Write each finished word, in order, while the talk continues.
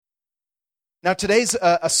Now, today's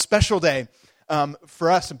a special day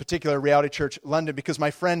for us, in particular, Reality Church London, because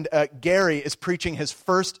my friend Gary is preaching his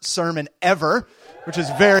first sermon ever, which is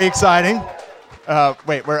very exciting.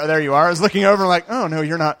 There you are. I was looking over and like, oh, no,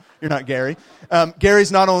 you're not Gary.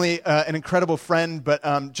 Gary's not only an incredible friend,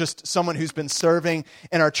 but just someone who's been serving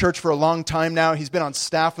in our church for a long time now. He's been on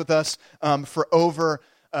staff with us for over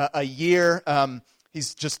a year.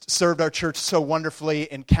 He's just served our church so wonderfully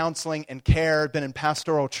in counseling and care, been in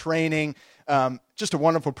pastoral training, just a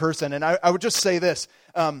wonderful person. And I would just say this,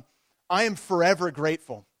 I am forever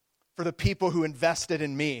grateful for the people who invested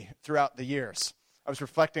in me throughout the years. I was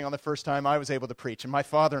reflecting on the first time I was able to preach, and my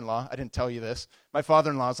father-in-law, I didn't tell you this, my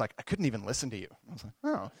father-in-law was like, I couldn't even listen to you. I was like,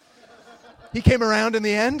 oh. He came around in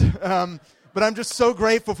the end, but I'm just so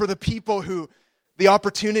grateful for the people the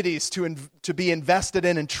opportunities to be invested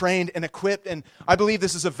in and trained and equipped. And I believe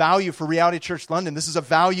this is a value for Reality Church London. This is a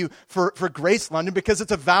value for Grace London because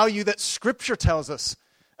it's a value that Scripture tells us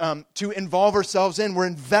to involve ourselves in. We're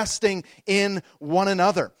investing in one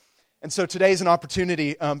another. And so today's an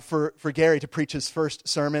opportunity for Gary to preach his first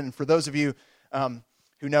sermon. And for those of you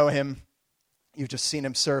who know him, you've just seen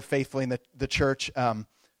him serve faithfully in the church.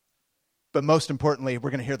 But most importantly,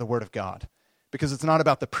 we're going to hear the Word of God. Because it's not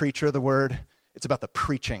about the preacher of the Word. It's about the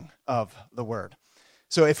preaching of the Word.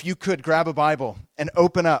 So if you could grab a Bible and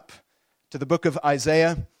open up to the book of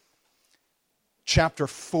Isaiah, chapter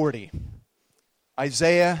 40.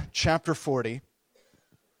 Isaiah, chapter 40.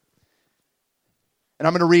 And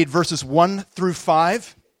I'm going to read verses 1 through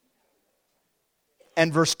 5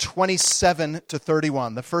 and verse 27 to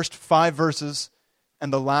 31. The first 5 verses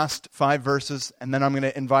and the last 5 verses. And then I'm going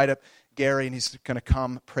to invite up Gary, and he's going to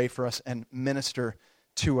come pray for us and minister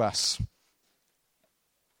to us.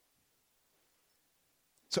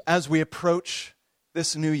 So as we approach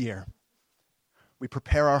this new year, we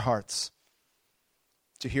prepare our hearts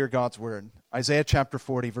to hear God's word. Isaiah chapter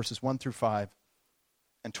 40, verses 1 through 5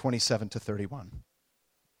 and 27 to 31.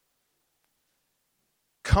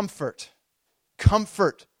 Comfort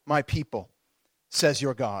my people, says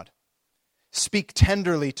your God. Speak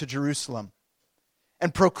tenderly to Jerusalem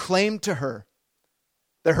and proclaim to her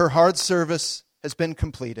that her hard service has been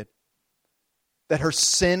completed, that her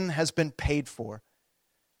sin has been paid for,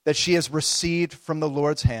 that she has received from the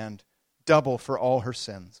Lord's hand double for all her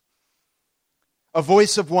sins. A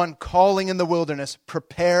voice of one calling in the wilderness,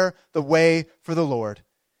 prepare the way for the Lord.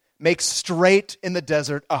 Make straight in the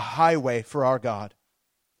desert a highway for our God.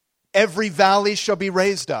 Every valley shall be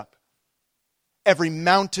raised up, every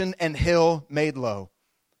mountain and hill made low.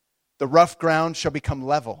 The rough ground shall become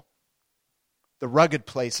level, the rugged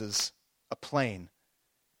places a plain,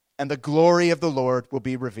 and the glory of the Lord will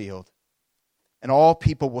be revealed. And all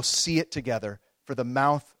people will see it together, for the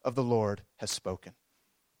mouth of the Lord has spoken.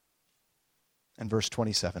 And verse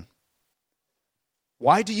 27.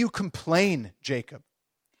 Why do you complain, Jacob?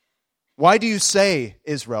 Why do you say,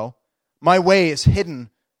 Israel, my way is hidden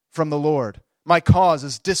from the Lord, my cause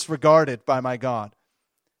is disregarded by my God?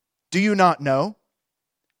 Do you not know?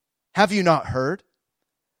 Have you not heard?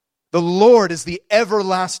 The Lord is the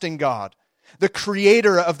everlasting God, the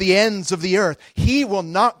creator of the ends of the earth. He will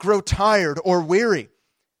not grow tired or weary,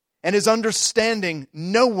 and his understanding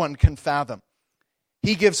no one can fathom.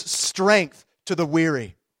 He gives strength to the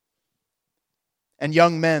weary, and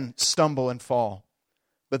young men stumble and fall.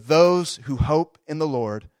 But those who hope in the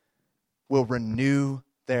Lord will renew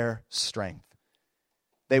their strength.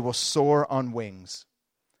 They will soar on wings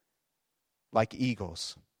like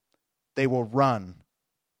eagles. They will run,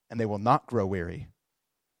 and they will not grow weary.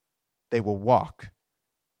 They will walk,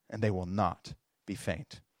 and they will not be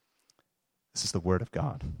faint. This is the word of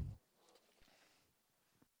God.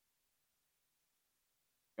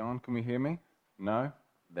 John, can we hear me? No?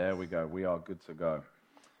 There we go. We are good to go.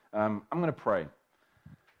 I'm going to pray.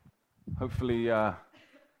 Hopefully,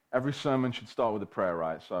 every sermon should start with a prayer,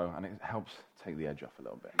 right? And it helps take the edge off a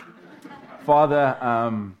little bit. Father,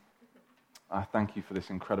 I thank you for this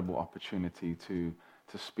incredible opportunity to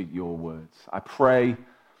speak your words. I pray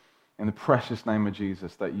in the precious name of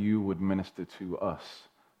Jesus that you would minister to us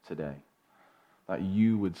today, that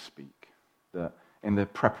you would speak, that in the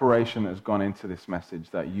preparation that has gone into this message,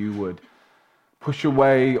 that you would push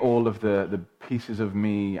away all of the pieces of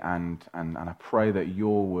me, and I pray that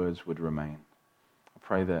your words would remain. I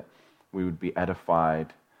pray that we would be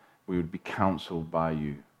edified, we would be counseled by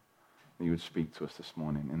you, that you would speak to us this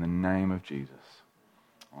morning. In the name of Jesus.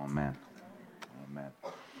 Amen. Amen.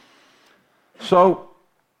 So,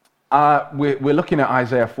 we're looking at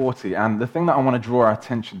Isaiah 40, and the thing that I want to draw our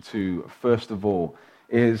attention to, first of all,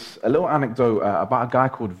 is a little anecdote about a guy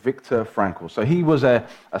called Viktor Frankl. So he was a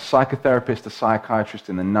psychotherapist, a psychiatrist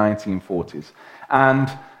in the 1940s. And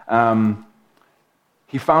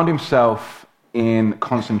he found himself in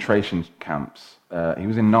concentration camps. He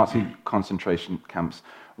was in Nazi concentration camps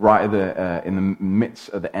right in the midst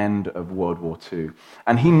of the end of World War II.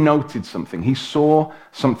 And he noted something. He saw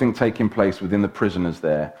something taking place within the prisoners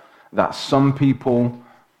there, that some people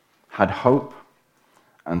had hope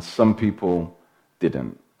and some people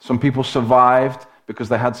didn't. Some people survived because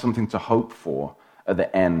they had something to hope for at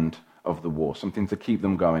the end of the war, something to keep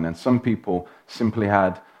them going. And some people simply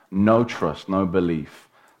had no trust, no belief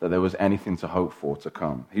that there was anything to hope for to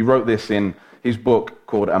come. He wrote this in his book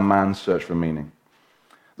called A Man's Search for Meaning.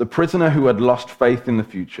 The prisoner who had lost faith in the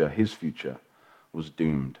future, his future, was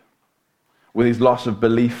doomed. With his loss of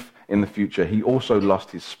belief in the future, he also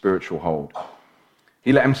lost his spiritual hold.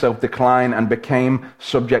 He let himself decline and became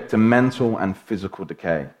subject to mental and physical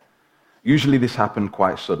decay. Usually this happened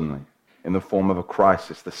quite suddenly, in the form of a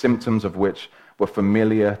crisis, the symptoms of which were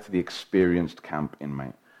familiar to the experienced camp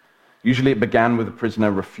inmate. Usually it began with the prisoner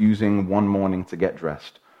refusing one morning to get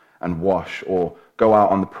dressed and wash or go out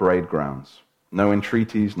on the parade grounds. No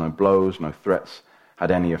entreaties, no blows, no threats had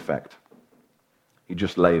any effect. He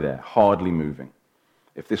just lay there, hardly moving.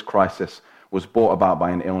 If this crisis was brought about by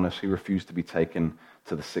an illness, he refused to be taken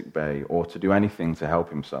to the sick bay or to do anything to help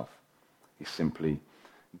himself. He simply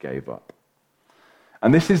gave up.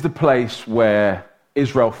 And this is the place where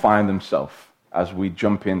Israel find themselves as we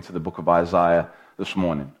jump into the book of Isaiah this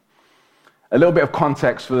morning. A little bit of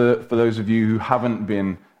context for those of you who haven't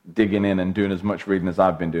been digging in and doing as much reading as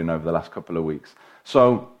I've been doing over the last couple of weeks.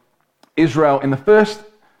 So Israel, in the first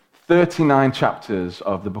 39 chapters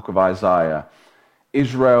of the book of Isaiah,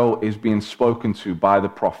 Israel is being spoken to by the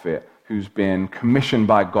prophet who's been commissioned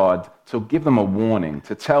by God to give them a warning,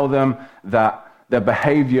 to tell them that their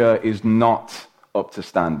behavior is not up to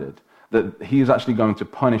standard, that he is actually going to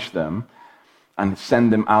punish them and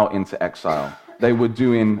send them out into exile. They were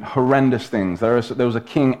doing horrendous things. There was a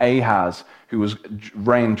king, Ahaz, who was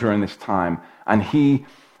reigned during this time, and he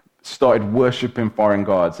started worshipping foreign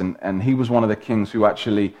gods, and he was one of the kings who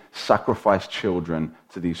actually sacrificed children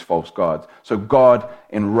to these false gods. So God,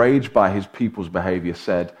 enraged by his people's behavior,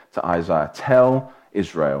 said to Isaiah, "Tell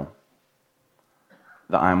Israel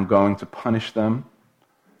that I am going to punish them.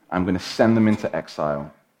 I'm going to send them into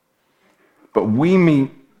exile." But we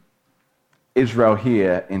meet Israel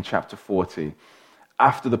here in chapter 40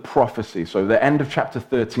 after the prophecy. So the end of chapter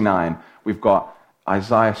 39, we've got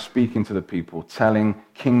Isaiah speaking to the people, telling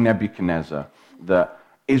King Nebuchadnezzar that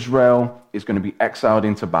Israel is going to be exiled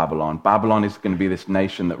into Babylon. Babylon is going to be this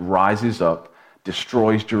nation that rises up,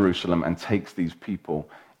 destroys Jerusalem, and takes these people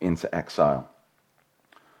into exile.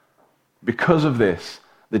 Because of this,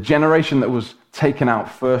 the generation that was taken out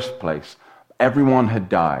first place, everyone had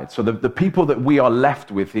died. So the people that we are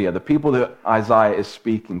left with here, the people that Isaiah is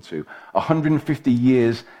speaking to, 150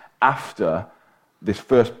 years after this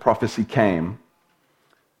first prophecy came,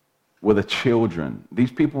 were the children.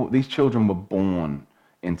 These children were born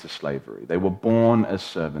into slavery. They were born as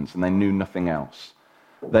servants, and they knew nothing else.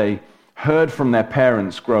 They heard from their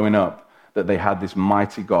parents growing up that they had this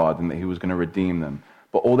mighty God and that he was going to redeem them.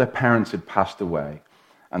 But all their parents had passed away,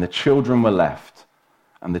 and the children were left,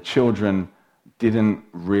 and the children didn't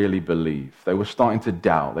really believe. They were starting to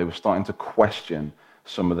doubt. They were starting to question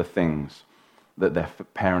some of the things that their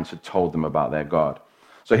parents had told them about their God.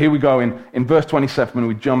 So here we go in verse 27, when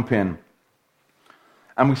we jump in,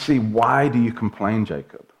 and we see, why do you complain,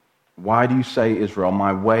 Jacob? Why do you say, Israel,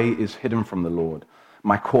 my way is hidden from the Lord?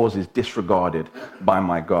 My cause is disregarded by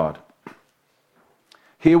my God.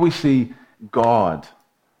 Here we see God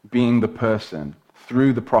being the person,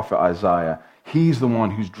 through the prophet Isaiah. He's the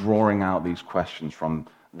one who's drawing out these questions from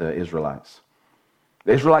the Israelites.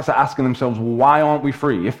 The Israelites are asking themselves, well, why aren't we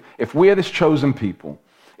free? If we are this chosen people,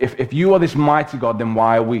 if you are this mighty God, then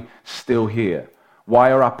why are we still here?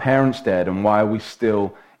 Why are our parents dead, and why are we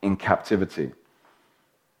still in captivity?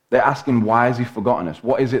 They're asking, why has he forgotten us?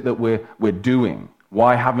 What is it that we're doing?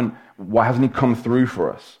 Why hasn't he come through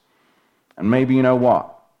for us? And maybe, you know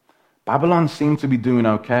what? Babylon seemed to be doing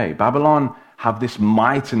okay. Babylon have this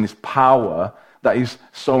might and this power that is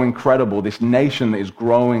so incredible, this nation that is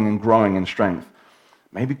growing and growing in strength.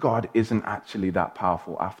 Maybe God isn't actually that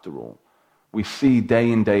powerful after all. We see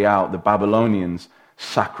day in, day out the Babylonians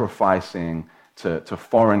sacrificing to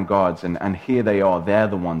foreign gods, and here they are, they're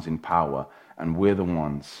the ones in power, and we're the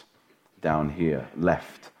ones down here,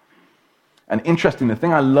 left. And interesting, the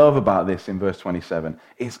thing I love about this in verse 27,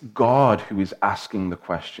 it's God who is asking the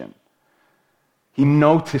question. He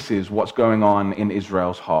notices what's going on in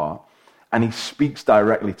Israel's heart, And he speaks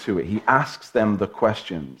directly to it. He asks them the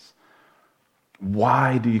questions.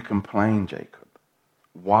 Why do you complain, Jacob?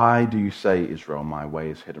 Why do you say, Israel, my way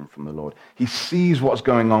is hidden from the Lord? He sees what's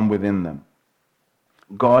going on within them.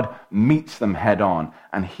 God meets them head on,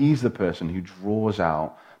 and he's the person who draws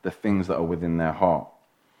out the things that are within their heart.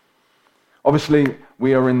 Obviously,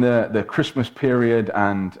 we are in the Christmas period,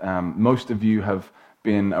 and most of you have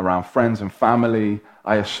been around friends and family.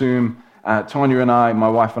 I assume Tonya and I, my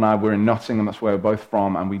wife and I, we're in Nottingham, that's where we're both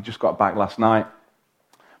from, and we just got back last night.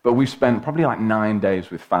 But we've spent probably like 9 days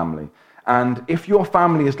with family. And if your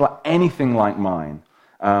family is like anything like mine,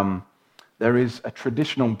 there is a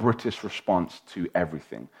traditional British response to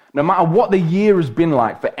everything. No matter what the year has been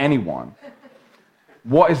like for anyone,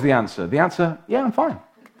 what is the answer? The answer, yeah, I'm fine.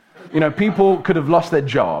 You know, people could have lost their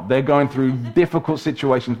job. They're going through difficult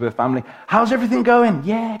situations with their family. How's everything going?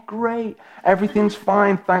 Yeah, great. Everything's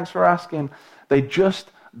fine. Thanks for asking. They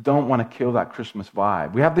just don't want to kill that Christmas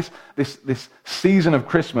vibe. We have this season of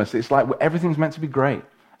Christmas. It's like everything's meant to be great.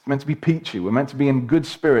 It's meant to be peachy. We're meant to be in good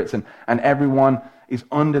spirits, and everyone is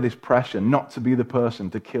under this pressure not to be the person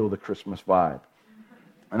to kill the Christmas vibe.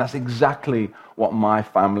 And that's exactly what my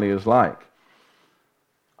family is like.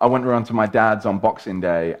 I went around to my dad's on Boxing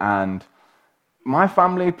Day, and my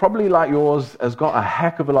family, probably like yours, has got a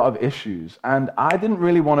heck of a lot of issues. And I didn't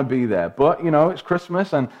really want to be there. But, you know, it's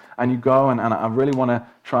Christmas, and you go, and I really want to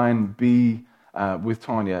try and be with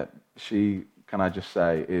Tonya. She, can I just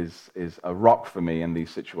say, is a rock for me in these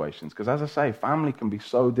situations. Because as I say, family can be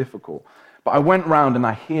so difficult. But I went round and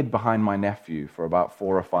I hid behind my nephew for about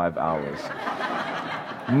 4 or 5 hours.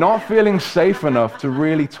 Not feeling safe enough to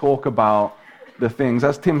really talk about the things.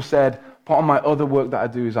 As Tim said, part of my other work that I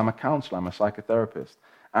do is I'm a counselor, I'm a psychotherapist.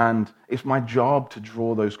 And it's my job to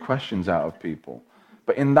draw those questions out of people.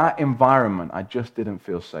 But in that environment, I just didn't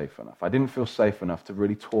feel safe enough. I didn't feel safe enough to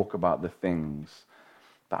really talk about the things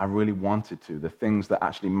that I really wanted to, the things that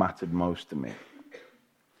actually mattered most to me.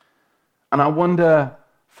 And I wonder,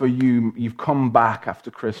 for you, you've come back after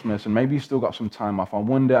Christmas, and maybe you've still got some time off. I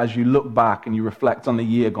wonder, as you look back and you reflect on the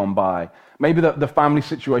year gone by, maybe the family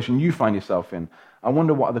situation you find yourself in, I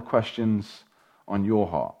wonder what are the questions on your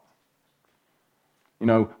heart. You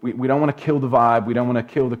know, we don't want to kill the vibe, we don't want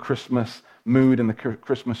to kill the Christmas mood and the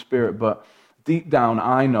Christmas spirit, but deep down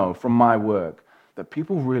I know from my work that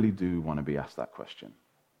people really do want to be asked that question.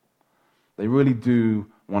 They really do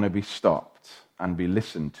want to be stopped and be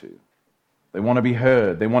listened to. They want to be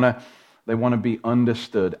heard. They want to be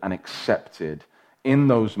understood and accepted in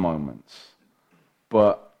those moments.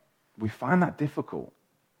 But we find that difficult,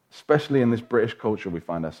 especially in this British culture we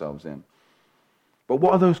find ourselves in. But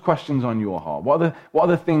what are those questions on your heart? What are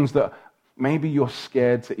the things that maybe you're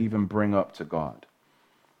scared to even bring up to God?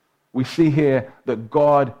 We see here that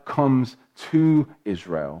God comes to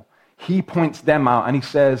Israel. He points them out and he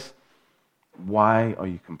says, why are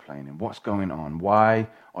you complaining? What's going on? Why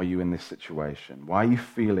are you in this situation? Why are you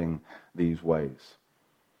feeling these ways?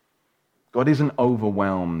 God isn't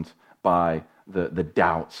overwhelmed by the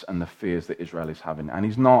doubts and the fears that Israel is having. And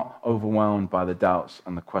he's not overwhelmed by the doubts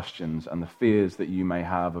and the questions and the fears that you may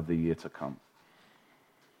have of the year to come.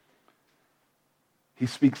 He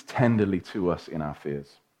speaks tenderly to us in our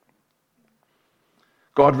fears.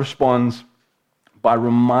 God responds by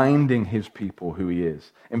reminding his people who he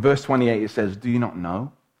is. In verse 28 it says, do you not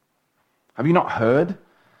know? Have you not heard?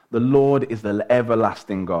 The Lord is the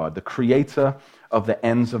everlasting God, the creator of the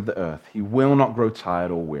ends of the earth. He will not grow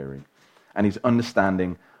tired or weary, and his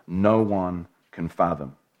understanding no one can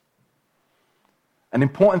fathom. An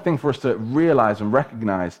important thing for us to realize and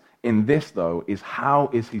recognize in this, though, is how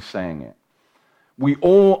is he saying it? We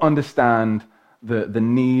all understand the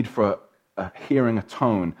need for hearing a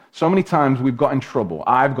tone. So many times we've got in trouble,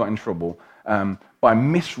 I've got in trouble, by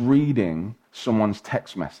misreading someone's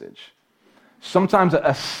text message. Sometimes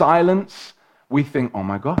a silence, we think, oh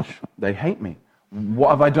my gosh, they hate me. What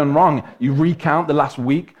have I done wrong? You recount the last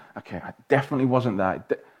week. Okay, I definitely wasn't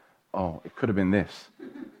that. Oh, it could have been this.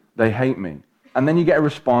 They hate me. And then you get a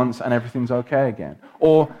response and everything's okay again.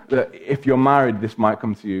 Or if you're married, this might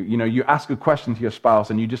come to you. You know, you ask a question to your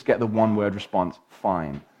spouse and you just get the one-word response,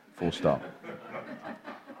 fine, full stop.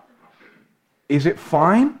 Is it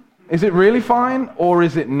fine? Is it really fine? Or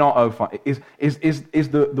is it not fine? Is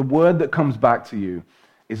the word that comes back to you,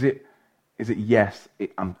 is it yes,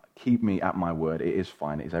 keep me at my word, it is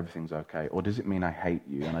fine, everything's okay? Or does it mean I hate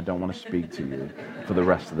you and I don't want to speak to you for the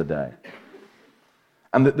rest of the day?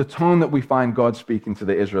 And the tone that we find God speaking to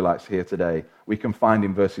the Israelites here today, we can find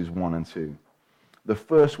in verses 1 and 2. The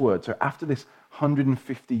first word, so after this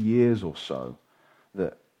 150 years or so,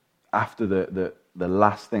 that after the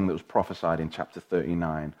last thing that was prophesied in chapter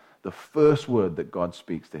 39, the first word that God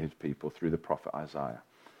speaks to his people through the prophet Isaiah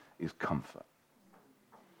is comfort.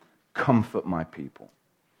 Comfort my people.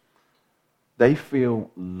 They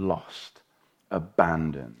feel lost,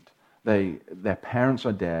 abandoned. Their parents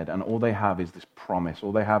are dead, and all they have is this promise.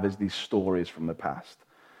 All they have is these stories from the past.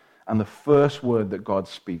 And the first word that God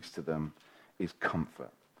speaks to them is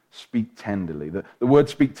comfort. Speak tenderly. The word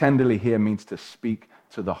speak tenderly here means to speak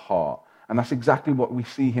to the heart. And that's exactly what we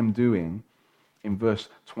see him doing in verse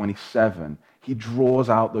 27. He draws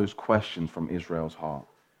out those questions from Israel's heart.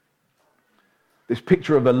 This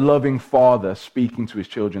picture of a loving father speaking to his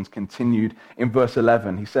children is continued in verse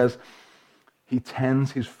 11. He says, he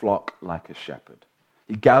tends his flock like a shepherd.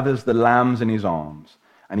 He gathers the lambs in his arms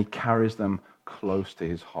and he carries them close to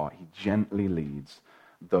his heart. He gently leads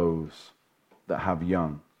those that have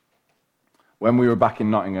young. When we were back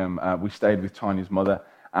in Nottingham, we stayed with Tanya's mother,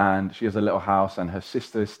 and she has a little house, and her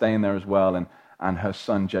sister is staying there as well, and her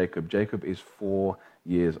son Jacob. Jacob is 4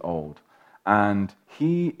 years old, and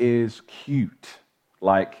he is cute.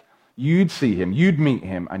 Like, you'd see him, you'd meet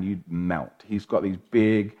him, and you'd melt. He's got these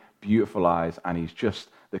big, beautiful eyes, and he's just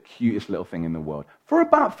the cutest little thing in the world for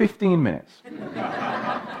about 15 minutes.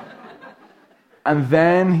 And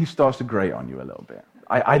then he starts to grate on you a little bit.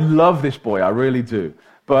 I love this boy, I really do.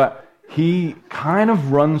 But he kind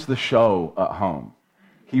of runs the show at home.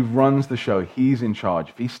 He runs the show. He's in charge.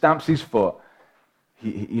 If he stamps his foot,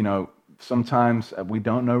 sometimes we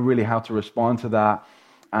don't know really how to respond to that.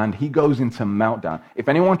 And he goes into meltdown. If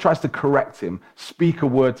anyone tries to correct him, speak a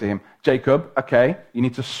word to him. Jacob, okay, you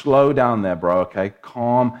need to slow down there, bro, okay?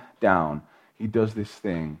 Calm down. He does this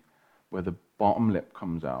thing where the bottom lip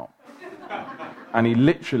comes out. And he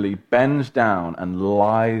literally bends down and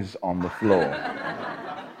lies on the floor.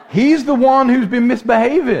 He's the one who's been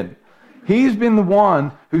misbehaving. He's been the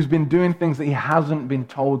one who's been doing things that he hasn't been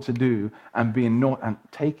told to do and and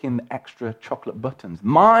taking extra chocolate buttons,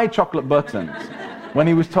 my chocolate buttons, when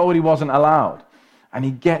he was told he wasn't allowed. And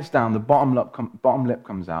he gets down, the bottom lip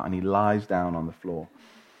comes out, and he lies down on the floor.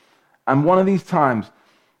 And one of these times,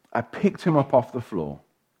 I picked him up off the floor,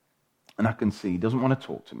 and I can see he doesn't want to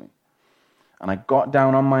talk to me. And I got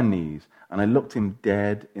down on my knees, and I looked him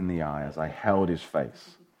dead in the eye as I held his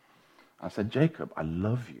face. I said, Jacob, I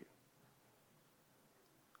love you.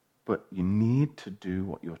 But you need to do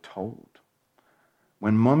what you're told.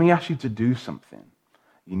 When mommy asks you to do something,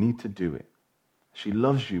 you need to do it. She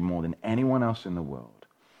loves you more than anyone else in the world.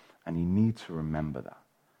 And you need to remember that.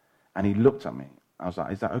 And he looked at me. I was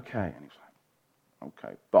like, is that okay? And he was like,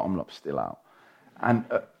 okay, bottom lip still out. And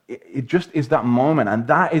it just is that moment. And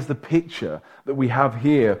that is the picture that we have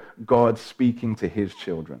here, God speaking to his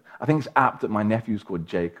children. I think it's apt that my nephew's called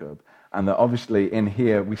Jacob. And that obviously in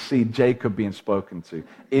here we see Jacob being spoken to,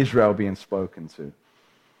 Israel being spoken to.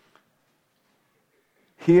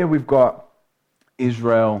 Here we've got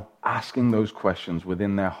Israel asking those questions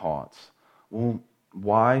within their hearts. Well,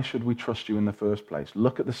 why should we trust you in the first place?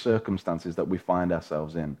 Look at the circumstances that we find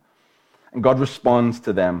ourselves in. And God responds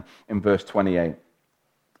to them in verse 28.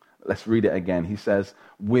 Let's read it again. He says,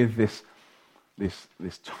 with this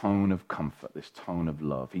tone of comfort, this tone of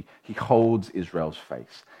love. He holds Israel's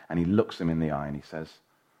face and he looks him in the eye and he says,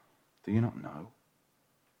 do you not know?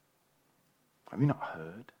 Have you not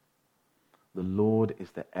heard? The Lord is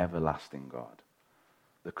the everlasting God,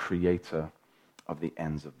 the creator of the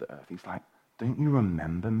ends of the earth. He's like, don't you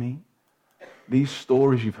remember me? These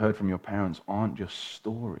stories you've heard from your parents aren't just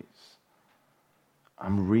stories.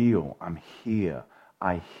 I'm real. I'm here.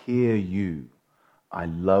 I hear you. I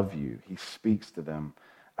love you. He speaks to them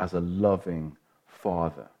as a loving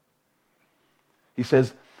father. He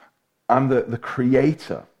says, I'm the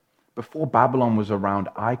creator. Before Babylon was around,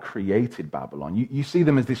 I created Babylon. You see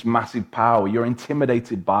them as this massive power. You're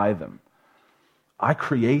intimidated by them. I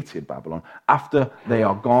created Babylon. After they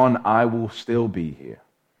are gone, I will still be here.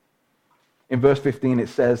 In verse 15, it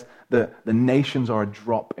says that the nations are a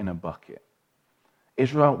drop in a bucket.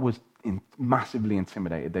 Israel was massively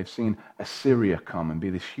intimidated. They've seen Assyria come and be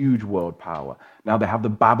this huge world power. Now they have the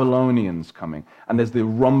Babylonians coming, and there's the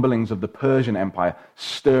rumblings of the Persian Empire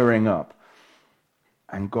stirring up.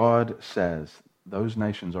 And God says, those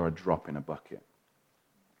nations are a drop in a bucket.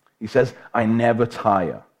 He says, I never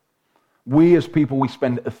tire. We as people, we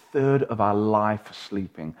spend a third of our life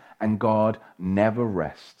sleeping, and God never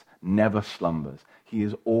rests, never slumbers. He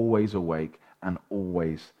is always awake and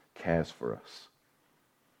always cares for us.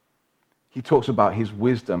 He talks about his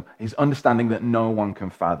wisdom, his understanding that no one can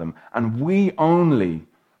fathom. And we only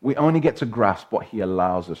get to grasp what he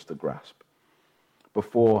allows us to grasp.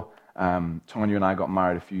 Before Tanya and I got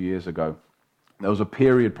married a few years ago, there was a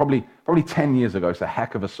period, probably 10 years ago, it's a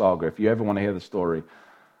heck of a saga. If you ever want to hear the story,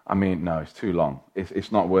 I mean, no, it's too long.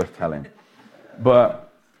 It's not worth telling.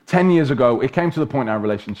 But 10 years ago, it came to the point in our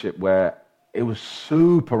relationship where it was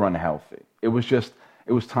super unhealthy. It was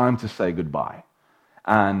time to say goodbye.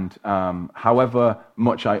 And however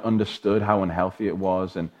much I understood how unhealthy it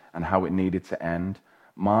was and how it needed to end,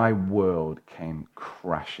 my world came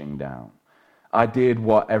crashing down. I did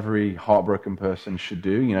what every heartbroken person should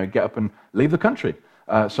do, get up and leave the country.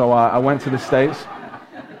 So I went to the States.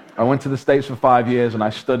 I went to the States for 5 years, and I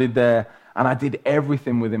studied there, and I did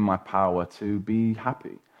everything within my power to be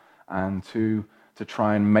happy and to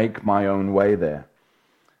try and make my own way there.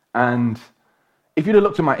 And if you'd have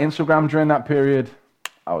looked at my Instagram during that period,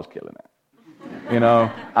 I was killing it.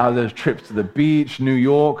 I was on trips to the beach, New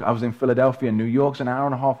York. I was in Philadelphia. New York's an hour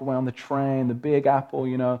and a half away on the train, the Big Apple,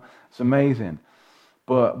 it's amazing.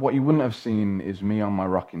 But what you wouldn't have seen is me on my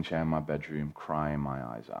rocking chair in my bedroom crying my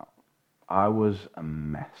eyes out. I was a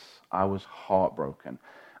mess. I was heartbroken.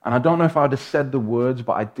 And I don't know if I would have said the words,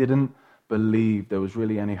 but I didn't believe there was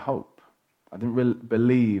really any hope. I didn't really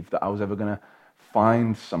believe that I was ever going to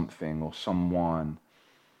find something or someone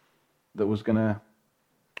that was going to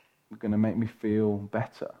make me feel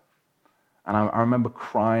better. And I remember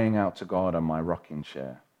crying out to God on my rocking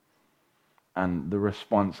chair. And the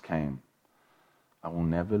response came, I will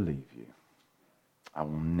never leave you. I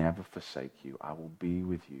will never forsake you. I will be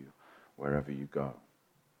with you wherever you go.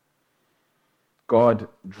 God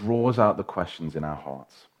draws out the questions in our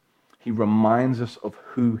hearts. He reminds us of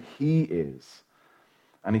who he is.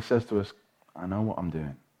 And he says to us, I know what I'm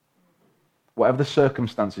doing. Whatever the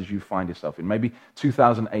circumstances you find yourself in, maybe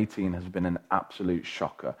 2018 has been an absolute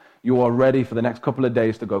shocker. You are ready for the next couple of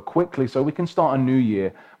days to go quickly so we can start a new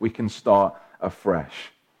year. We can start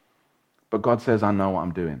afresh. But God says, I know what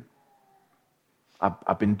I'm doing.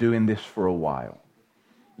 I've been doing this for a while.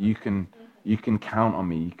 You can count on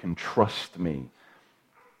me. You can trust me.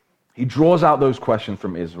 He draws out those questions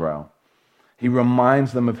from Israel. He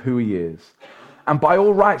reminds them of who he is. And by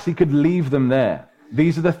all rights, he could leave them there.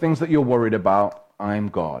 These are the things that you're worried about. I'm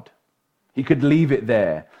God. He could leave it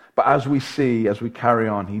there. But as we see, as we carry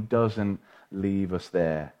on, he doesn't leave us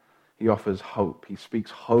there. He offers hope. He speaks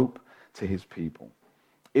hope to his people.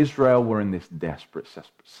 Israel were in this desperate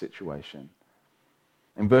situation.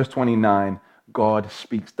 In verse 29, God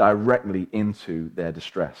speaks directly into their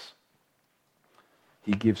distress.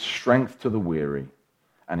 He gives strength to the weary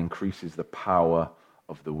and increases the power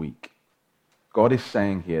of the weak. God is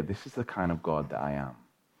saying here, this is the kind of God that I am.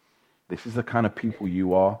 This is the kind of people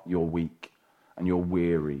you are. You're weak and you're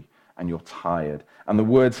weary and you're tired. And the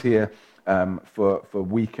words here for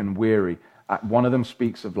weak and weary, one of them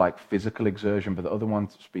speaks of like physical exertion, but the other one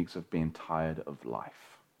speaks of being tired of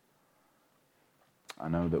life. I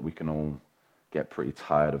know that we can all get pretty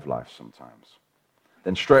tired of life sometimes.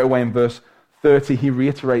 Then straight away in verse 30, he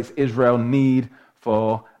reiterates Israel's need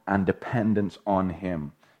for and dependence on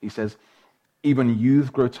him. He says, even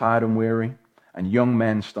youth grow tired and weary, and young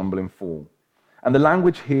men stumble and fall. And the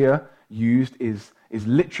language here used is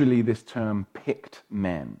literally this term, picked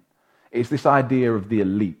men. It's this idea of the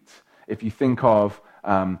elite. If you think of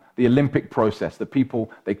the Olympic process, the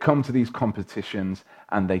people, they come to these competitions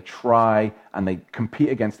and they try and they compete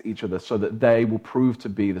against each other so that they will prove to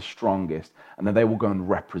be the strongest and that they will go and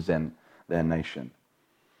represent their nation.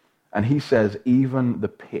 And he says, even the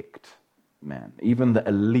picked men, even the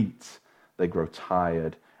elite, they grow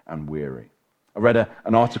tired and weary. I read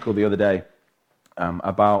an article the other day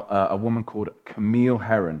about a woman called Camille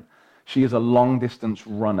Herron. She is a long-distance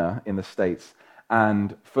runner in the States.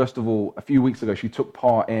 And first of all, a few weeks ago, she took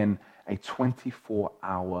part in a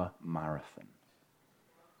 24-hour marathon.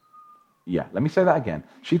 Yeah, let me say that again.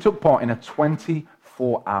 She took part in a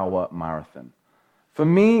 24-hour marathon. For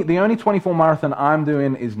me, the only 24 marathon I'm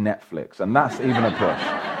doing is Netflix, and that's even a push.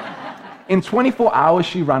 In 24 hours,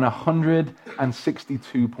 she ran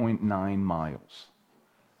 162.9 miles.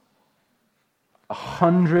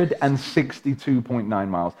 162.9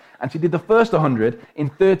 miles. And she did the first 100 in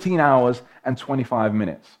 13 hours and 25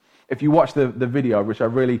 minutes. If you watch the video, which I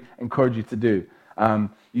really encourage you to do,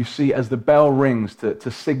 you see as the bell rings to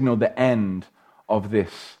signal the end of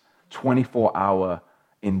this 24-hour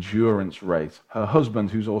endurance race, her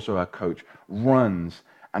husband, who's also her coach, runs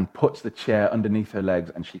and puts the chair underneath her legs,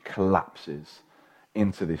 and she collapses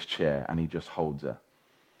into this chair, and he just holds her.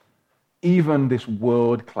 Even this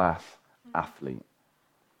world-class athlete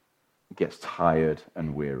gets tired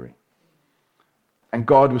and weary. And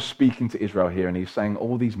God was speaking to Israel here, and he's saying,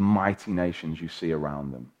 all these mighty nations you see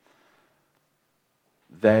around them,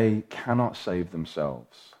 they cannot save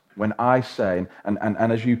themselves. When I say, and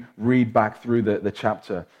as you read back through the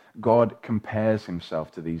chapter, God compares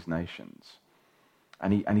himself to these nations.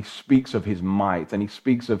 And he speaks of his might, and he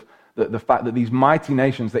speaks of the fact that these mighty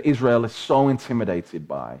nations that Israel is so intimidated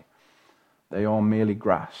by, they are merely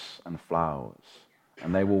grass and flowers,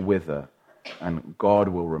 and they will wither, and God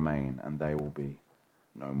will remain, and they will be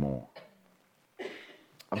no more.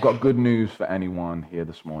 I've got good news for anyone here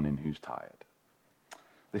this morning who's tired.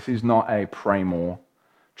 This is not a pray more,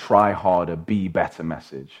 try harder, be better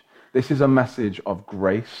message. This is a message of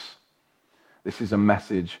grace. This is a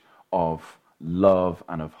message of love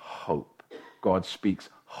and of hope. God speaks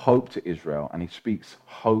hope to Israel, and he speaks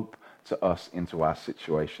hope to us into our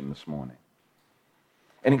situation this morning.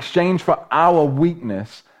 In exchange for our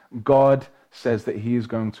weakness, God says that he is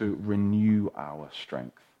going to renew our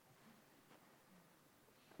strength.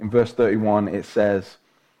 In verse 31, it says,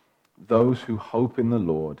 those who hope in the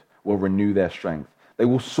Lord will renew their strength. They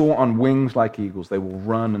will soar on wings like eagles. They will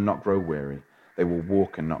run and not grow weary. They will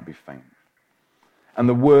walk and not be faint. And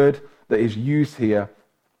the word that is used here,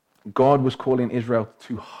 God was calling Israel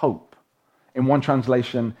to hope. In one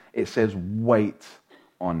translation, it says, wait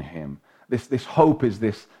on him. This hope is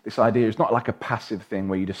this idea. It's not like a passive thing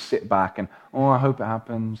where you just sit back and, I hope it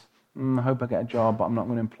happens. I hope I get a job, but I'm not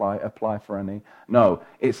going to apply for any. No,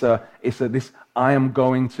 it's this, I am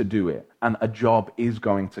going to do it, and a job is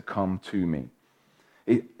going to come to me.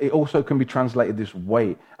 It also can be translated this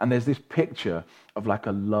wait, and there's this picture of like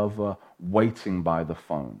a lover waiting by the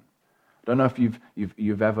phone. I don't know if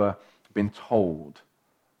you've ever been told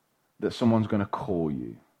that someone's going to call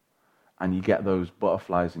you, and you get those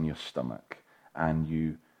butterflies in your stomach, and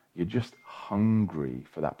you're just hungry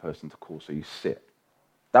for that person to call, so you sit.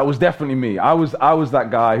 That was definitely me. I was that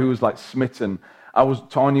guy who was like smitten.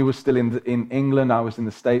 Tanya was still in England. I was in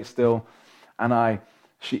the States still, and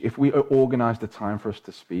if we organized a time for us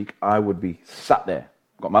to speak, I would be sat there.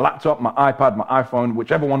 Got my laptop, my iPad, my iPhone,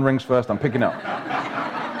 whichever one rings first, I'm picking up.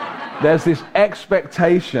 There's this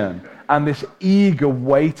expectation and this eager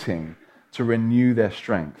waiting to renew their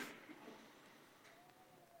strength.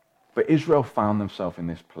 But Israel found themselves in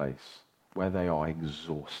this place where they are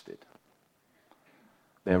exhausted.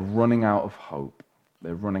 They're running out of hope.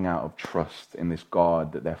 They're running out of trust in this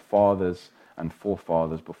God that their fathers and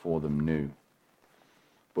forefathers before them knew.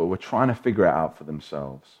 But we're trying to figure it out for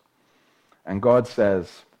themselves. And God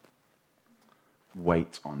says,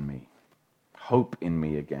 wait on me. Hope in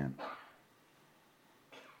me again.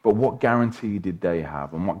 But what guarantee did they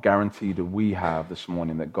have? And what guarantee do we have this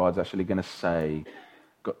morning that God's actually going to say,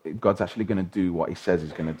 God's actually going to do what he says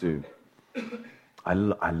he's going to do? I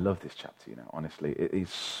love this chapter, honestly. It is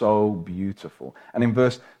so beautiful. And in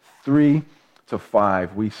verse 3 to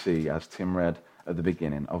 5, we see, as Tim read at the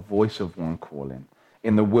beginning, a voice of one calling.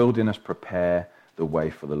 In the wilderness, prepare the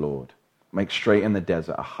way for the Lord. Make straight in the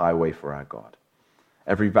desert a highway for our God.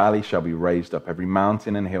 Every valley shall be raised up, every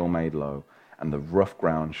mountain and hill made low, and the rough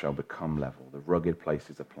ground shall become level, the rugged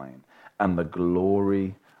places a plain. And the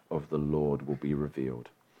glory of the Lord will be revealed.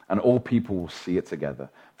 And all people will see it together,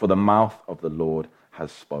 for the mouth of the Lord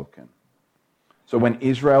has spoken. So when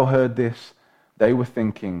Israel heard this, they were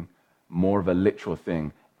thinking more of a literal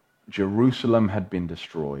thing. Jerusalem had been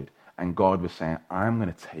destroyed, and God was saying, I'm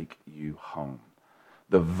going to take you home.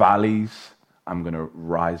 The valleys, I'm going to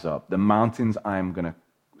rise up. The mountains, I'm going to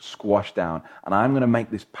squash down, and I'm going to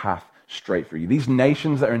make this path straight for you. These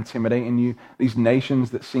nations that are intimidating you, these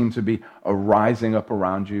nations that seem to be rising up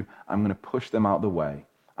around you, I'm going to push them out the way.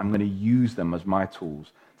 I'm going to use them as my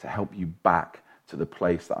tools to help you back to the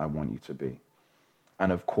place that I want you to be.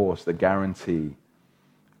 And of course, the guarantee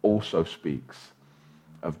also speaks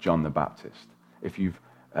of John the Baptist. If you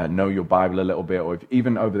know your Bible a little bit, or if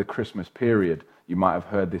even over the Christmas period, you might have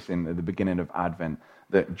heard this in the beginning of Advent,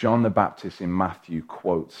 that John the Baptist in Matthew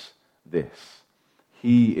quotes this.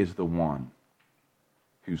 He is the one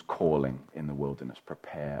who's calling in the wilderness,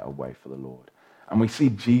 prepare a way for the Lord. And we see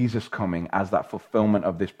Jesus coming as that fulfillment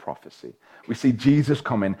of this prophecy. We see Jesus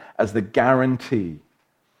coming as the guarantee.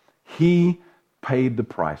 He paid the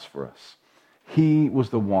price for us. He was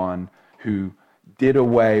the one who did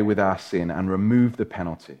away with our sin and removed the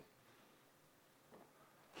penalty.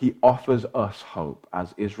 He offers us hope,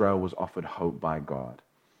 as Israel was offered hope by God,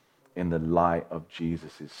 in the light of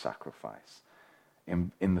Jesus' sacrifice.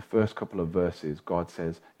 In the first couple of verses, God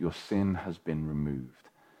says, your sin has been removed.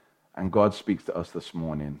 And God speaks to us this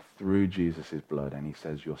morning through Jesus' blood, and he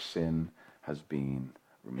says, your sin has been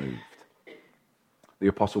removed. The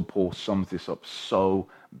Apostle Paul sums this up so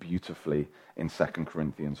beautifully in 2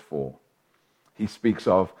 Corinthians 4. He speaks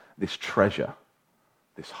of this treasure,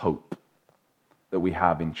 this hope that we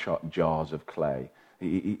have in jars of clay.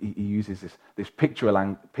 He uses this picture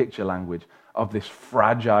language of this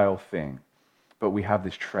fragile thing, but we have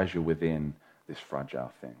this treasure within this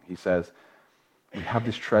fragile thing. He says, we have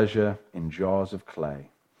this treasure in jars of clay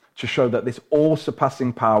to show that this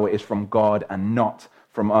all-surpassing power is from God and not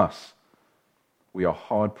from us. We are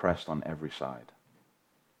hard-pressed on every side,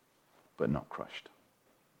 but not crushed.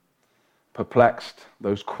 Perplexed,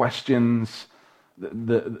 those questions,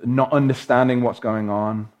 the not understanding what's going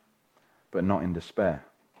on, but not in despair.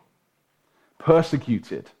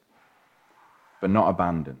 Persecuted, but not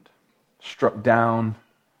abandoned. Struck down,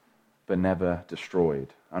 but never destroyed.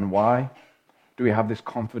 And why do we have this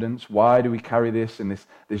confidence? Why do we carry this in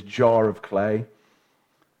this jar of clay?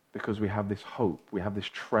 Because we have this hope, we have this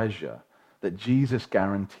treasure that Jesus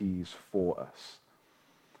guarantees for us.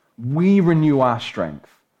 We renew our strength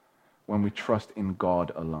when we trust in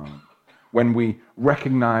God alone. When we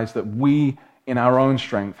recognize that we, in our own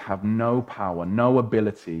strength, have no power, no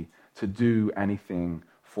ability to do anything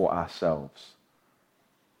for ourselves.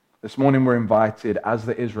 This morning we're invited, as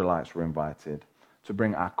the Israelites were invited, to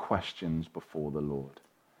bring our questions before the Lord.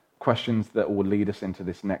 Questions that will lead us into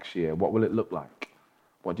this next year. What will it look like?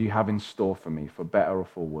 What do you have in store for me, for better or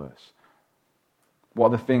for worse? What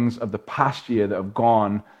are the things of the past year that have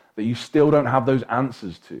gone that you still don't have those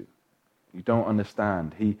answers to? You don't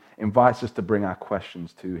understand. He invites us to bring our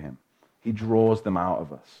questions to him. He draws them out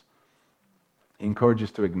of us. He encourages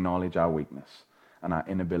us to acknowledge our weakness and our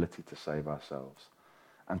inability to save ourselves,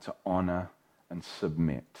 and to honor and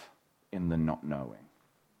submit in the not knowing.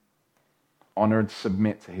 Honor and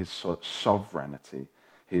submit to his sovereignty,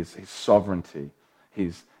 his sovereignty,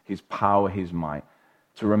 his power, his might.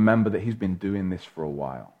 To remember that he's been doing this for a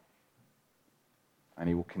while. And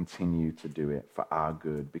he will continue to do it for our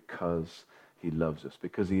good because he loves us,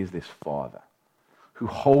 because he is this Father who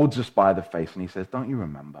holds us by the face and he says, don't you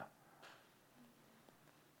remember?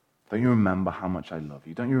 Don't you remember how much I love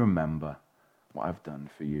you? Don't you remember what I've done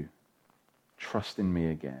for you? Trust in me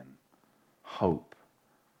again. Hope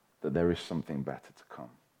that there is something better to come.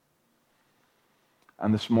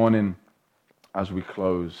 And this morning, as we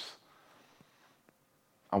close,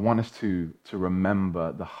 I want us to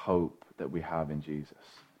remember the hope that we have in Jesus.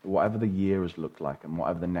 Whatever the year has looked like and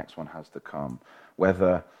whatever the next one has to come,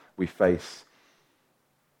 whether we face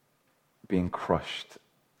being crushed,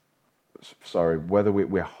 whether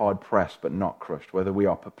we're hard-pressed but not crushed, whether we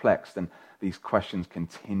are perplexed and these questions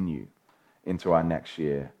continue into our next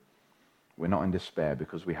year, we're not in despair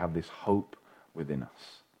because we have this hope within us.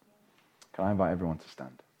 Can I invite everyone to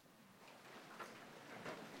stand?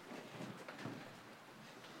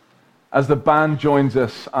 As the band joins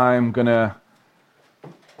us, I'm going to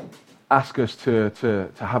ask us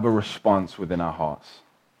to have a response within our hearts.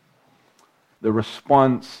 The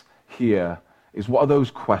response here is, what are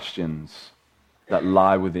those questions that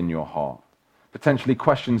lie within your heart? Potentially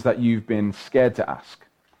questions that you've been scared to ask,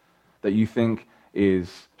 that you think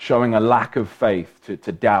is showing a lack of faith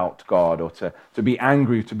to doubt God or to be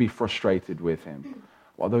angry, to be frustrated with him.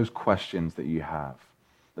 What are those questions that you have?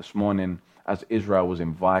 This morning, as Israel was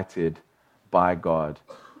invited by God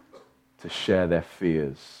to share their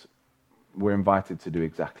fears, we're invited to do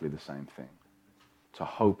exactly the same thing, to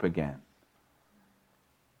hope again.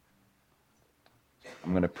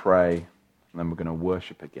 I'm going to pray, and then we're going to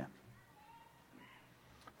worship again.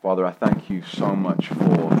 Father, I thank you so much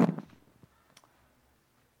for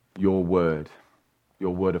your word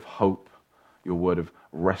of hope, your word of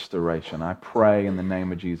restoration. I pray in the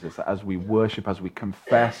name of Jesus that as we worship, as we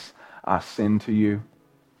confess our sin to you,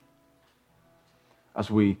 as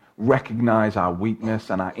we recognize our weakness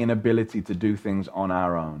and our inability to do things on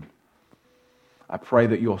our own, I pray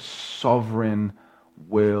that your sovereign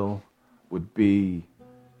will would be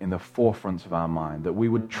in the forefront of our mind, that we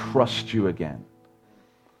would trust you again,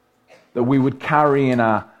 that we would carry in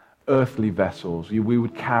our earthly vessels, we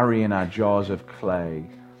would carry in our jars of clay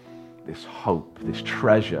this hope, this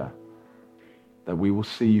treasure, that we will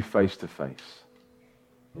see you face to face.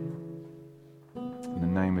 In the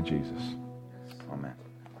name of Jesus. Amen.